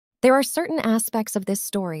There are certain aspects of this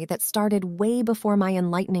story that started way before my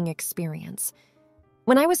enlightening experience.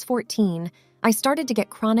 When I was 14, I started to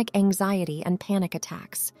get chronic anxiety and panic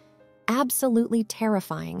attacks. Absolutely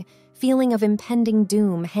terrifying, feeling of impending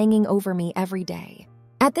doom hanging over me every day.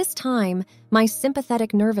 At this time, my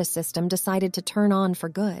sympathetic nervous system decided to turn on for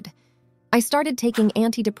good. I started taking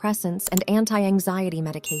antidepressants and anti-anxiety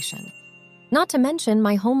medication. Not to mention,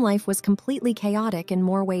 my home life was completely chaotic in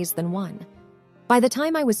more ways than one. By the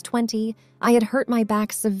time I was 20, I had hurt my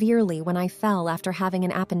back severely when I fell after having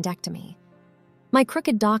an appendectomy. My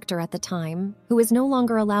crooked doctor at the time, who is no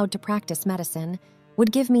longer allowed to practice medicine,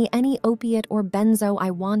 would give me any opiate or benzo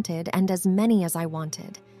I wanted and as many as I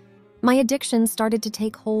wanted. My addiction started to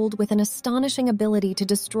take hold with an astonishing ability to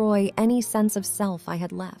destroy any sense of self I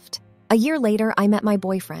had left. A year later, I met my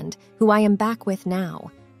boyfriend, who I am back with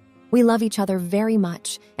now. We love each other very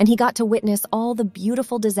much, and he got to witness all the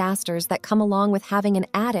beautiful disasters that come along with having an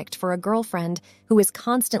addict for a girlfriend who is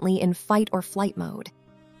constantly in fight or flight mode.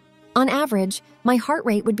 On average, my heart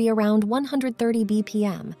rate would be around 130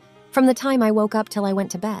 BPM. From the time I woke up till I went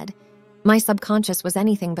to bed, my subconscious was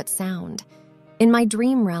anything but sound. In my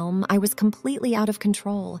dream realm, I was completely out of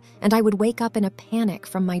control, and I would wake up in a panic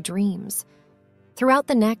from my dreams. Throughout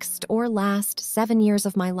the next or last 7 years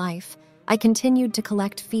of my life, I continued to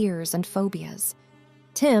collect fears and phobias.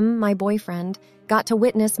 Tim, my boyfriend, got to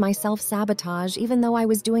witness my self-sabotage even though I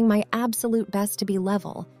was doing my absolute best to be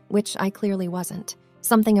level, which I clearly wasn't.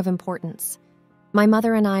 Something of importance. My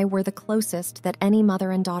mother and I were the closest that any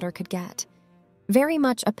mother and daughter could get. Very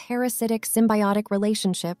much a parasitic, symbiotic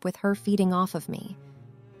relationship with her feeding off of me.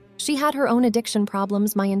 She had her own addiction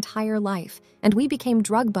problems my entire life, and we became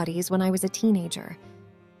drug buddies when I was a teenager.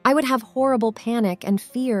 I would have horrible panic and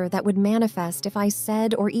fear that would manifest if I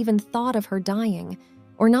said or even thought of her dying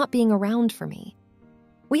or not being around for me.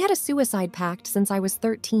 We had a suicide pact since I was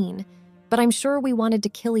 13, but I'm sure we wanted to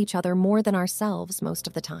kill each other more than ourselves most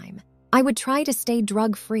of the time. I would try to stay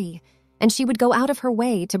drug-free, and she would go out of her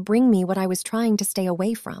way to bring me what I was trying to stay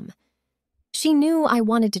away from. She knew I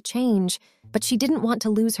wanted to change, but she didn't want to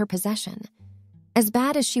lose her possession. As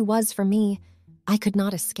bad as she was for me, I could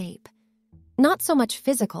not escape. Not so much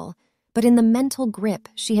physical, but in the mental grip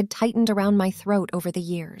she had tightened around my throat over the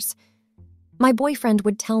years. My boyfriend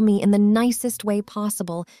would tell me in the nicest way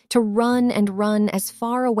possible to run and run as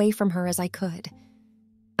far away from her as I could.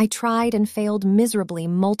 I tried and failed miserably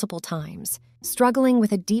multiple times, struggling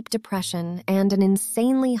with a deep depression and an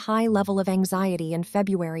insanely high level of anxiety in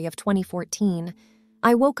February of 2014.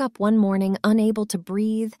 I woke up one morning unable to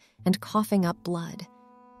breathe and coughing up blood.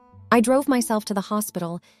 I drove myself to the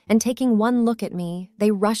hospital, and taking one look at me, they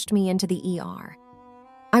rushed me into the ER.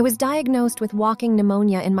 I was diagnosed with walking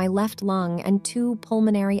pneumonia in my left lung and 2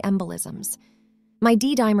 pulmonary embolisms. My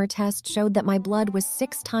D-dimer test showed that my blood was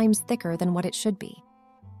 6 times thicker than what it should be.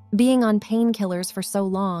 Being on painkillers for so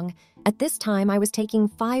long, at this time I was taking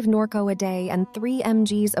 5 Norco a day and 3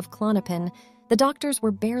 mgs of Klonopin. The doctors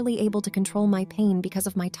were barely able to control my pain because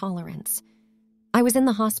of my tolerance. I was in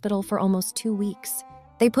the hospital for almost 2 weeks.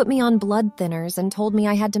 They put me on blood thinners and told me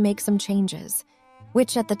I had to make some changes,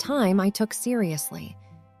 which at the time I took seriously.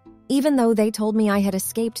 Even though they told me I had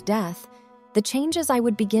escaped death, the changes I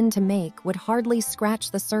would begin to make would hardly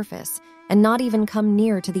scratch the surface and not even come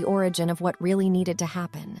near to the origin of what really needed to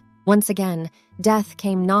happen. Once again, death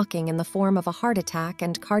came knocking in the form of a heart attack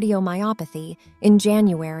and cardiomyopathy in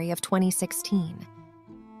January of 2016.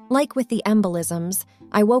 Like with the embolisms,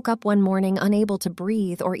 I woke up one morning unable to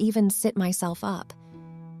breathe or even sit myself up.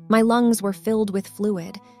 My lungs were filled with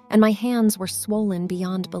fluid, and my hands were swollen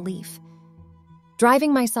beyond belief.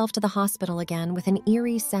 Driving myself to the hospital again with an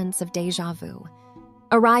eerie sense of déjà vu.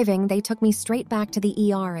 Arriving, they took me straight back to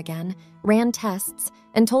the ER again, ran tests,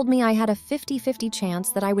 and told me I had a 50-50 chance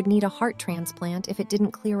that I would need a heart transplant if it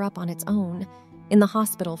didn't clear up on its own, in the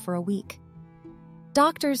hospital for a week.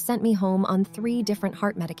 Doctors sent me home on 3 different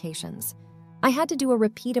heart medications. I had to do a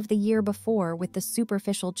repeat of the year before with the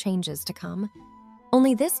superficial changes to come.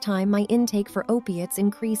 Only this time, my intake for opiates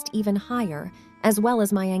increased even higher, as well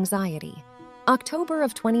as my anxiety. October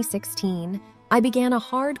of 2016, I began a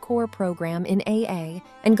hardcore program in AA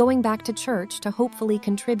and going back to church to hopefully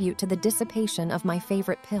contribute to the dissipation of my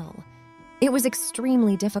favorite pill. It was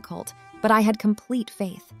extremely difficult, but I had complete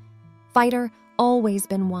faith. Fighter, always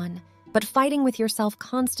been one, but fighting with yourself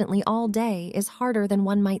constantly all day is harder than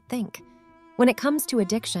one might think. When it comes to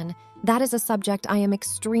addiction, that is a subject I am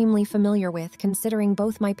extremely familiar with, considering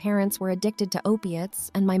both my parents were addicted to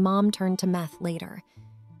opiates and my mom turned to meth later.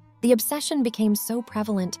 The obsession became so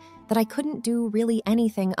prevalent that I couldn't do really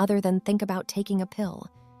anything other than think about taking a pill.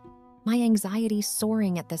 My anxiety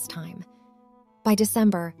soaring at this time. By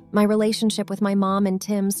December, my relationship with my mom and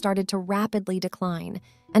Tim started to rapidly decline,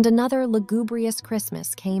 and another lugubrious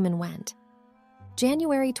Christmas came and went.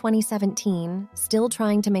 January 2017, still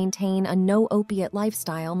trying to maintain a no-opiate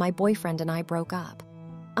lifestyle, my boyfriend and I broke up.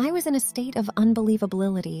 I was in a state of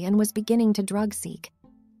unbelievability and was beginning to drug seek.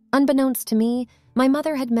 Unbeknownst to me, my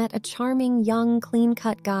mother had met a charming, young,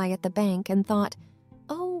 clean-cut guy at the bank and thought,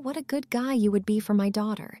 "Oh, what a good guy you would be for my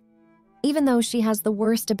daughter." Even though she has the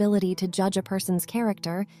worst ability to judge a person's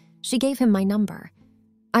character, she gave him my number.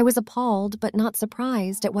 I was appalled but not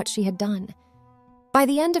surprised at what she had done. By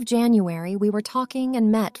the end of January, we were talking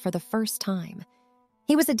and met for the first time.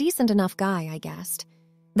 He was a decent enough guy, I guessed.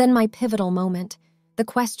 Then my pivotal moment, the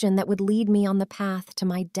question that would lead me on the path to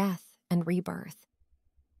my death and rebirth.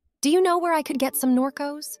 "Do you know where I could get some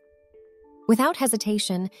Norcos?" Without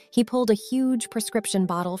hesitation, he pulled a huge prescription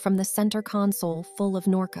bottle from the center console full of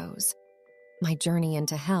Norcos. My journey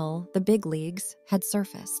into hell, the big leagues, had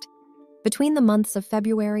surfaced. Between the months of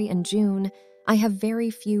February and June, I have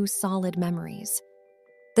very few solid memories.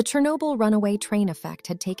 The Chernobyl runaway train effect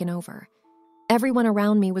had taken over. Everyone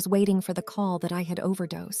around me was waiting for the call that I had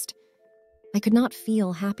overdosed. I could not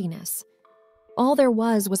feel happiness. All there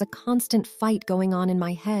was a constant fight going on in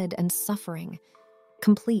my head and suffering.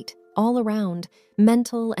 Complete, all around,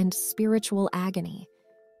 mental and spiritual agony.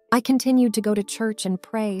 I continued to go to church and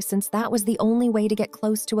pray since that was the only way to get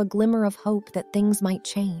close to a glimmer of hope that things might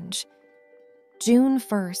change. June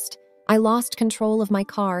 1st, I lost control of my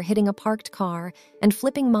car, hitting a parked car and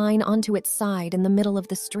flipping mine onto its side in the middle of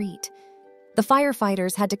the street. The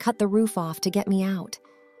firefighters had to cut the roof off to get me out.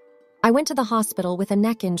 I went to the hospital with a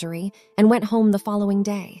neck injury and went home the following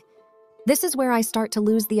day. This is where I start to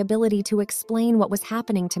lose the ability to explain what was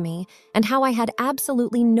happening to me and how I had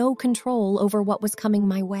absolutely no control over what was coming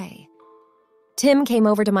my way. Tim came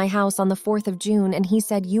over to my house on the 4th of June and he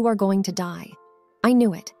said, "You are going to die." I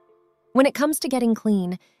knew it. When it comes to getting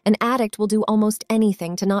clean, an addict will do almost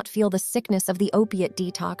anything to not feel the sickness of the opiate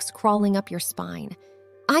detox crawling up your spine.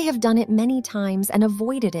 I have done it many times and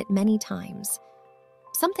avoided it many times.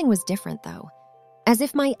 Something was different, though, as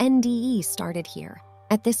if my NDE started here,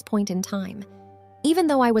 at this point in time. Even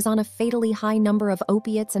though I was on a fatally high number of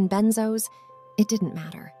opiates and benzos, it didn't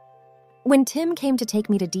matter. When Tim came to take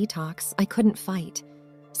me to detox, I couldn't fight.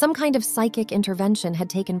 Some kind of psychic intervention had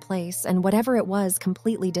taken place, and whatever it was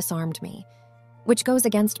completely disarmed me, which goes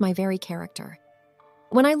against my very character.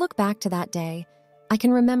 When I look back to that day, I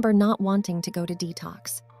can remember not wanting to go to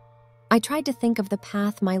detox. I tried to think of the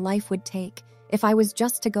path my life would take if I was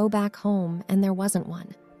just to go back home and there wasn't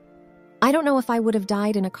one. I don't know if I would have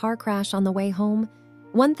died in a car crash on the way home.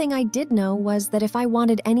 One thing I did know was that if I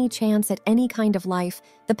wanted any chance at any kind of life,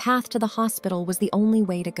 the path to the hospital was the only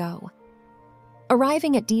way to go.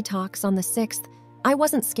 Arriving at detox on the 6th, I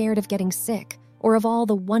wasn't scared of getting sick or of all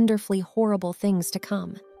the wonderfully horrible things to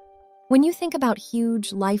come. When you think about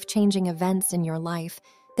huge, life-changing events in your life,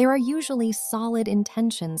 there are usually solid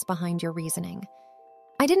intentions behind your reasoning.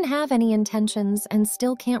 I didn't have any intentions and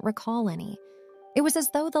still can't recall any. It was as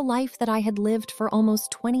though the life that I had lived for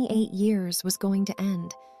almost 28 years was going to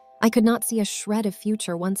end. I could not see a shred of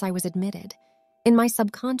future once I was admitted. In my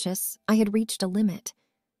subconscious, I had reached a limit.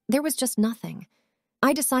 There was just nothing.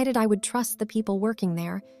 I decided I would trust the people working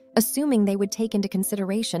there, assuming they would take into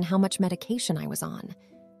consideration how much medication I was on.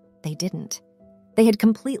 They didn't. They had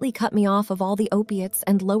completely cut me off of all the opiates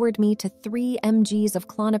and lowered me to 3 mgs of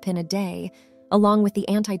Klonopin a day, along with the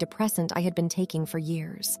antidepressant I had been taking for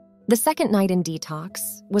years. The second night in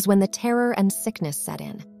detox was when the terror and sickness set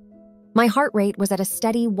in. My heart rate was at a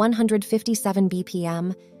steady 157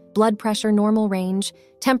 BPM, blood pressure normal range,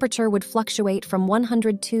 temperature would fluctuate from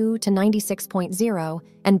 102 to 96.0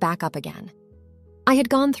 and back up again. I had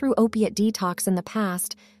gone through opiate detox in the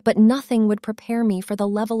past, but nothing would prepare me for the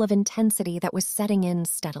level of intensity that was setting in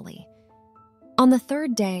steadily. On the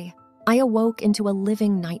 3rd day, I awoke into a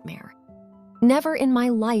living nightmare. Never in my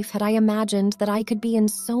life had I imagined that I could be in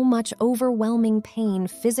so much overwhelming pain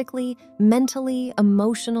physically, mentally,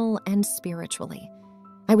 emotional, and spiritually.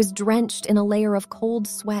 I was drenched in a layer of cold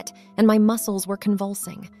sweat, and my muscles were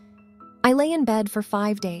convulsing. I lay in bed for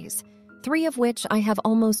 5 days, 3 of which I have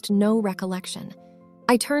almost no recollection.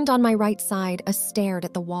 I turned on my right side, stared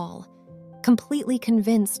at the wall, completely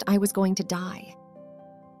convinced I was going to die.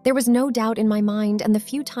 There was no doubt in my mind, and the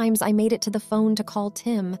few times I made it to the phone to call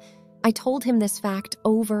Tim, I told him this fact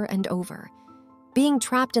over and over. Being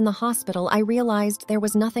trapped in the hospital, I realized there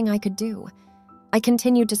was nothing I could do. I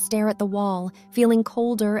continued to stare at the wall, feeling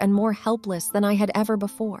colder and more helpless than I had ever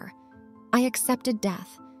before. I accepted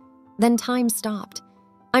death. Then time stopped.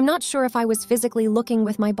 I'm not sure if I was physically looking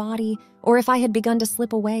with my body or if I had begun to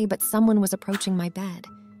slip away, but someone was approaching my bed.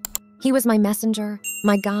 He was my messenger,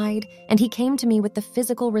 my guide, and he came to me with the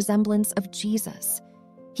physical resemblance of Jesus.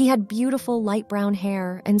 He had beautiful light brown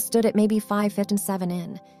hair and stood at maybe 5'7"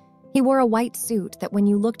 in. He wore a white suit that when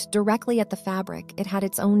you looked directly at the fabric, it had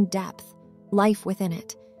its own depth, life within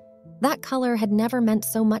it. That color had never meant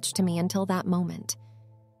so much to me until that moment.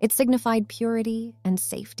 It signified purity and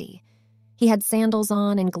safety. He had sandals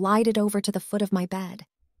on and glided over to the foot of my bed.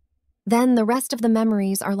 Then the rest of the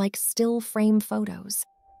memories are like still frame photos.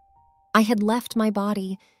 I had left my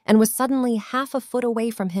body and was suddenly half a foot away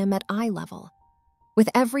from him at eye level. With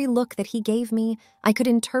every look that he gave me, I could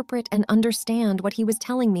interpret and understand what he was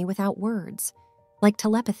telling me without words, like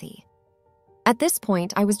telepathy. At this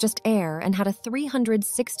point, I was just air and had a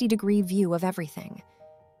 360-degree view of everything.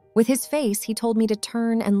 With his face, he told me to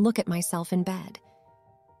turn and look at myself in bed.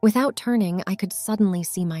 Without turning, I could suddenly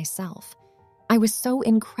see myself. I was so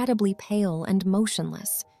incredibly pale and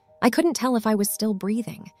motionless. I couldn't tell if I was still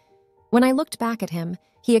breathing. When I looked back at him,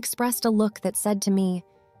 he expressed a look that said to me,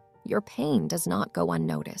 "Your pain does not go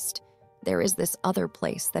unnoticed. There is this other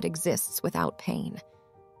place that exists without pain."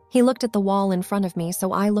 He looked at the wall in front of me,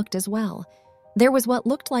 so I looked as well. There was what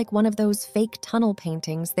looked like one of those fake tunnel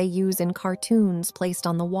paintings they use in cartoons placed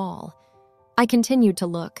on the wall. I continued to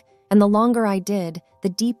look, and the longer I did, the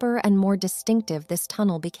deeper and more distinctive this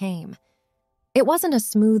tunnel became. It wasn't a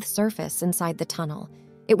smooth surface inside the tunnel.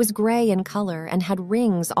 It was gray in color and had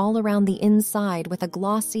rings all around the inside with a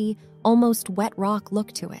glossy, almost wet rock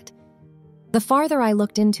look to it. The farther I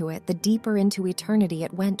looked into it, the deeper into eternity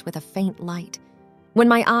it went with a faint light. When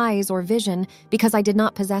my eyes or vision, because I did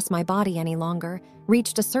not possess my body any longer,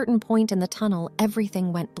 reached a certain point in the tunnel,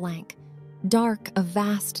 everything went blank. Dark, a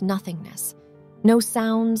vast nothingness. No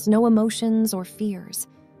sounds, no emotions or fears.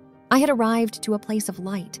 I had arrived to a place of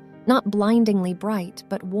light, not blindingly bright,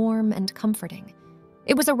 but warm and comforting.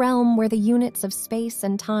 It was a realm where the units of space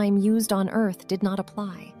and time used on Earth did not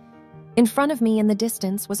apply. In front of me in the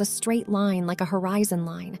distance was a straight line like a horizon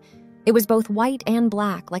line. It was both white and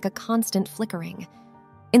black, like a constant flickering.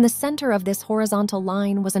 In the center of this horizontal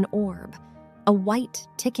line was an orb, a white,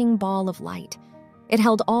 ticking ball of light. It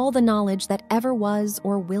held all the knowledge that ever was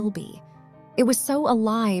or will be. It was so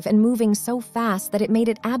alive and moving so fast that it made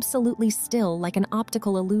it absolutely still, like an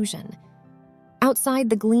optical illusion. Outside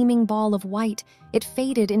the gleaming ball of white, it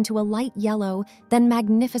faded into a light yellow, then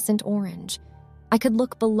magnificent orange. I could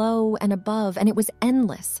look below and above, and it was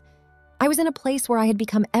endless. I was in a place where I had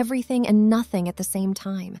become everything and nothing at the same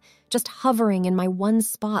time, just hovering in my one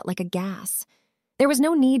spot like a gas. There was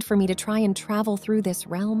no need for me to try and travel through this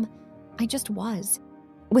realm. I just was.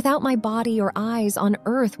 Without my body or eyes on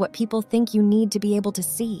Earth, what people think you need to be able to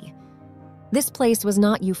see. This place was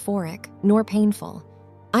not euphoric, nor painful.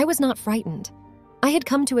 I was not frightened. I had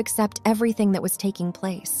come to accept everything that was taking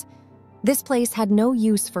place. This place had no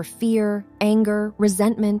use for fear, anger,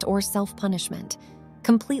 resentment, or self-punishment.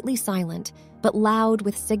 Completely silent, but loud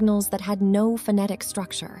with signals that had no phonetic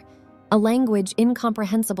structure. A language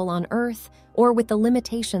incomprehensible on Earth or with the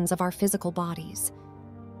limitations of our physical bodies.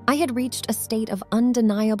 I had reached a state of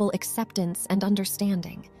undeniable acceptance and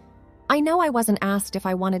understanding. I know I wasn't asked if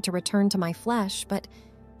I wanted to return to my flesh, but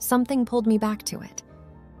something pulled me back to it.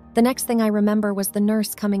 The next thing I remember was the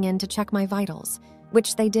nurse coming in to check my vitals,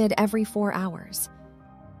 which they did every 4 hours.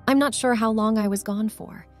 I'm not sure how long I was gone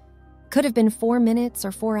for. Could have been 4 minutes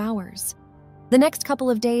or 4 hours. The next couple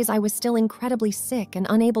of days I was still incredibly sick and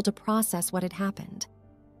unable to process what had happened.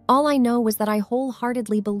 All I know was that I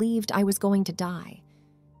wholeheartedly believed I was going to die.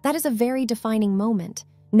 That is a very defining moment,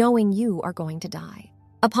 knowing you are going to die.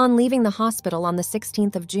 Upon leaving the hospital on the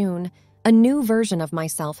 16th of June, a new version of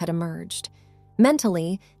myself had emerged.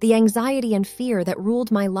 Mentally, the anxiety and fear that ruled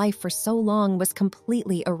my life for so long was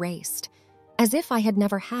completely erased, as if I had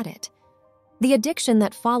never had it. The addiction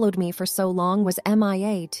that followed me for so long was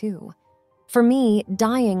MIA too. For me,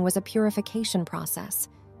 dying was a purification process.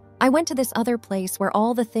 I went to this other place where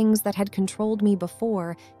all the things that had controlled me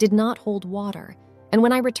before did not hold water, and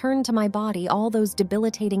when I returned to my body, all those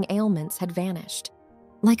debilitating ailments had vanished.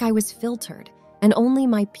 Like I was filtered, and only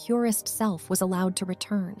my purest self was allowed to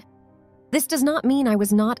return. This does not mean I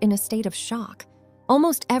was not in a state of shock.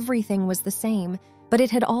 Almost everything was the same, but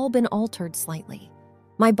it had all been altered slightly.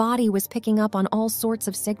 My body was picking up on all sorts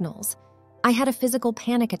of signals. I had a physical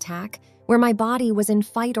panic attack where my body was in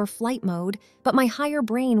fight or flight mode, but my higher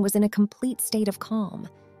brain was in a complete state of calm.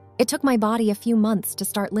 It took my body a few months to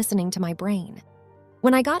start listening to my brain.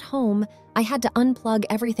 When I got home, I had to unplug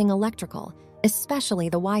everything electrical, especially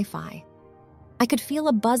the Wi-Fi. I could feel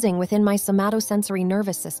a buzzing within my somatosensory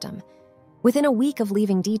nervous system. Within a week of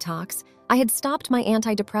leaving Detox, I had stopped my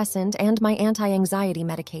antidepressant and my anti-anxiety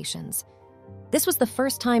medications. This was the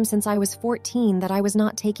first time since I was 14 that I was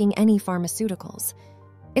not taking any pharmaceuticals.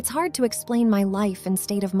 It's hard to explain my life and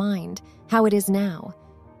state of mind, how it is now.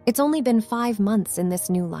 It's only been 5 months in this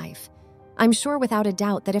new life. I'm sure without a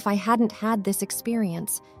doubt that if I hadn't had this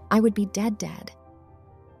experience, I would be dead.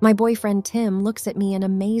 My boyfriend Tim looks at me in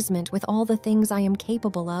amazement with all the things I am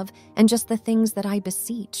capable of and just the things that I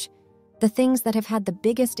beseech. The things that have had the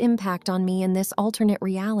biggest impact on me in this alternate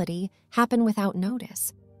reality happen without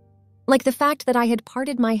notice. Like the fact that I had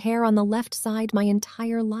parted my hair on the left side my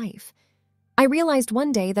entire life. I realized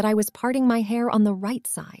one day that I was parting my hair on the right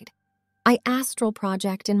side. I astral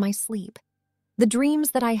project in my sleep. The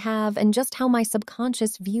dreams that I have and just how my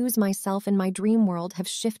subconscious views myself in my dream world have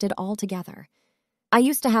shifted altogether. I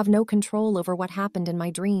used to have no control over what happened in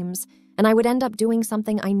my dreams, and I would end up doing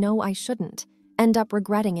something I know I shouldn't, end up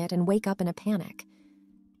regretting it and wake up in a panic.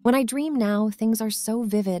 When I dream now, things are so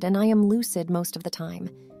vivid and I am lucid most of the time.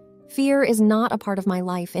 Fear is not a part of my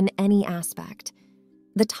life in any aspect.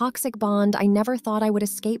 The toxic bond I never thought I would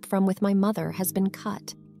escape from with my mother has been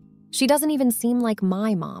cut. She doesn't even seem like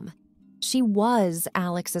my mom. She was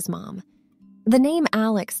Alex's mom. The name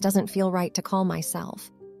Alex doesn't feel right to call myself.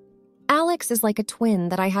 Alex is like a twin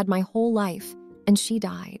that I had my whole life, and she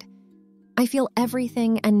died. I feel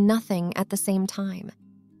everything and nothing at the same time.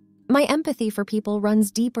 My empathy for people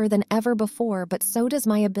runs deeper than ever before, but so does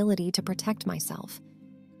my ability to protect myself.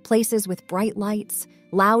 Places with bright lights,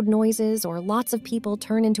 loud noises, or lots of people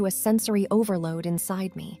turn into a sensory overload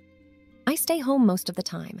inside me. I stay home most of the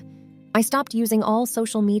time. I stopped using all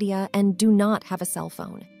social media and do not have a cell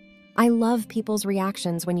phone. I love people's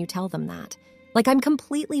reactions when you tell them that. Like I'm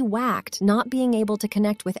completely whacked not being able to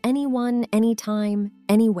connect with anyone, anytime,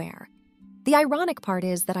 anywhere. The ironic part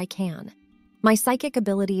is that I can. My psychic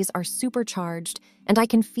abilities are supercharged, and I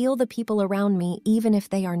can feel the people around me even if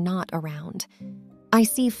they are not around. I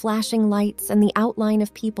see flashing lights and the outline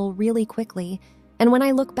of people really quickly, and when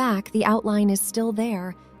I look back, the outline is still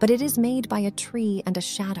there, but it is made by a tree and a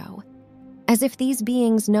shadow. As if these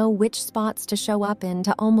beings know which spots to show up in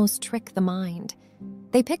to almost trick the mind.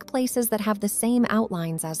 They pick places that have the same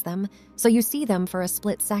outlines as them, so you see them for a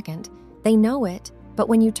split second. They know it, but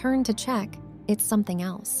when you turn to check, it's something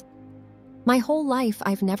else. My whole life,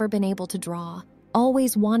 I've never been able to draw.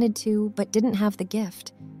 Always wanted to, but didn't have the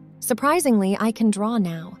gift. Surprisingly, I can draw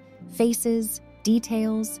now. Faces,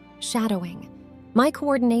 details, shadowing. My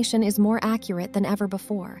coordination is more accurate than ever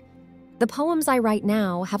before. The poems I write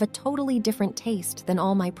now have a totally different taste than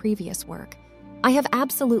all my previous work. I have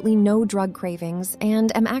absolutely no drug cravings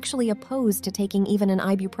and am actually opposed to taking even an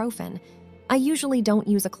ibuprofen. I usually don't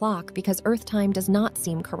use a clock because Earth time does not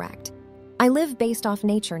seem correct. I live based off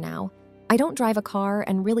nature now. I don't drive a car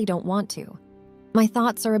and really don't want to. My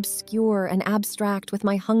thoughts are obscure and abstract with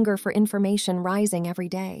my hunger for information rising every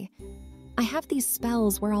day. I have these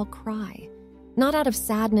spells where I'll cry. Not out of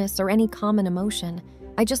sadness or any common emotion.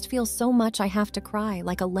 I just feel so much I have to cry,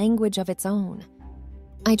 like a language of its own.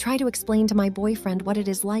 I try to explain to my boyfriend what it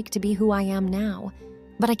is like to be who I am now,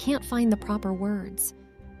 but I can't find the proper words.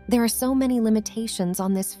 There are so many limitations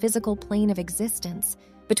on this physical plane of existence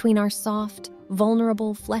between our soft,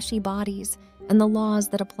 vulnerable, fleshy bodies and the laws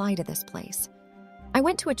that apply to this place. I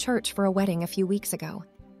went to a church for a wedding a few weeks ago,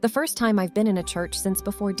 the first time I've been in a church since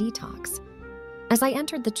before Detox. As I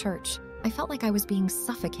entered the church, I felt like I was being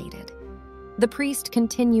suffocated. The priest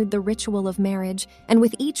continued the ritual of marriage, and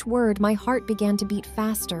with each word, my heart began to beat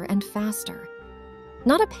faster and faster.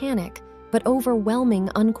 Not a panic, but overwhelming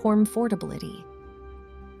uncomfortability.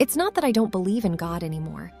 It's not that I don't believe in God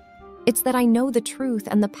anymore. It's that I know the truth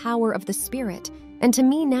and the power of the Spirit, and to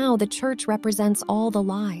me now the church represents all the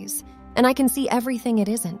lies, and I can see everything it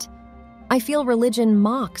isn't. I feel religion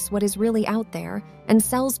mocks what is really out there and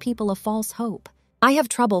sells people a false hope. I have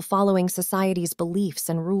trouble following society's beliefs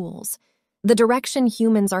and rules. The direction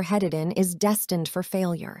humans are headed in is destined for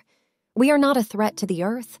failure. We are not a threat to the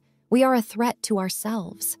earth. We are a threat to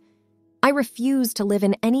ourselves. I refuse to live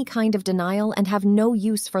in any kind of denial and have no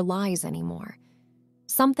use for lies anymore.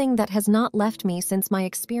 Something that has not left me since my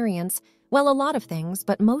experience, well, a lot of things,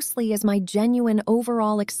 but mostly is my genuine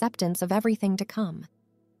overall acceptance of everything to come.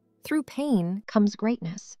 Through pain comes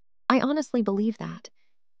greatness. I honestly believe that.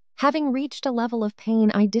 Having reached a level of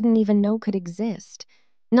pain I didn't even know could exist,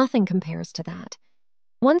 nothing compares to that.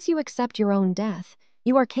 Once you accept your own death,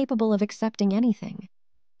 you are capable of accepting anything.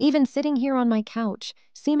 Even sitting here on my couch,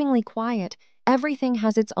 seemingly quiet, everything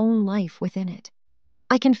has its own life within it.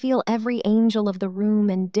 I can feel every angel of the room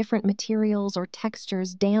and different materials or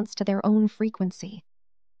textures dance to their own frequency.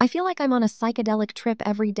 I feel like I'm on a psychedelic trip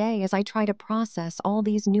every day as I try to process all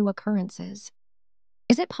these new occurrences.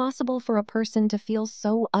 Is it possible for a person to feel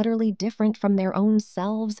so utterly different from their own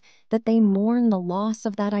selves that they mourn the loss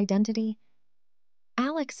of that identity?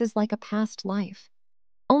 Alex is like a past life.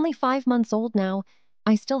 Only 5 months old now,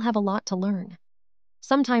 I still have a lot to learn.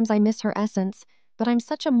 Sometimes I miss her essence, but I'm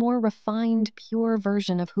such a more refined, pure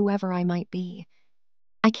version of whoever I might be.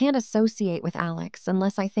 I can't associate with Alex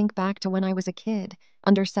unless I think back to when I was a kid,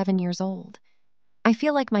 under 7 years old. I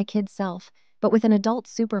feel like my kid self, but with an adult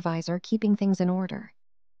supervisor keeping things in order.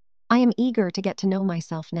 I am eager to get to know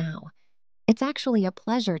myself now. It's actually a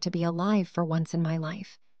pleasure to be alive for once in my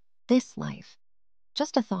life. This life.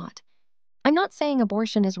 Just a thought. I'm not saying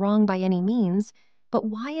abortion is wrong by any means, but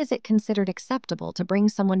why is it considered acceptable to bring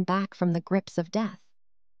someone back from the grips of death?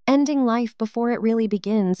 Ending life before it really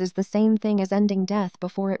begins is the same thing as ending death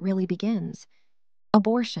before it really begins.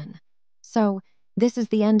 Abortion. So, this is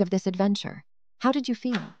the end of this adventure. How did you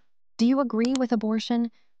feel? Do you agree with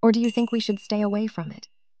abortion, or do you think we should stay away from it?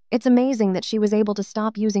 It's amazing that she was able to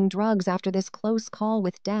stop using drugs after this close call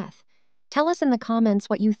with death. Tell us in the comments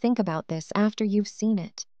what you think about this after you've seen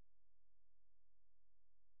it.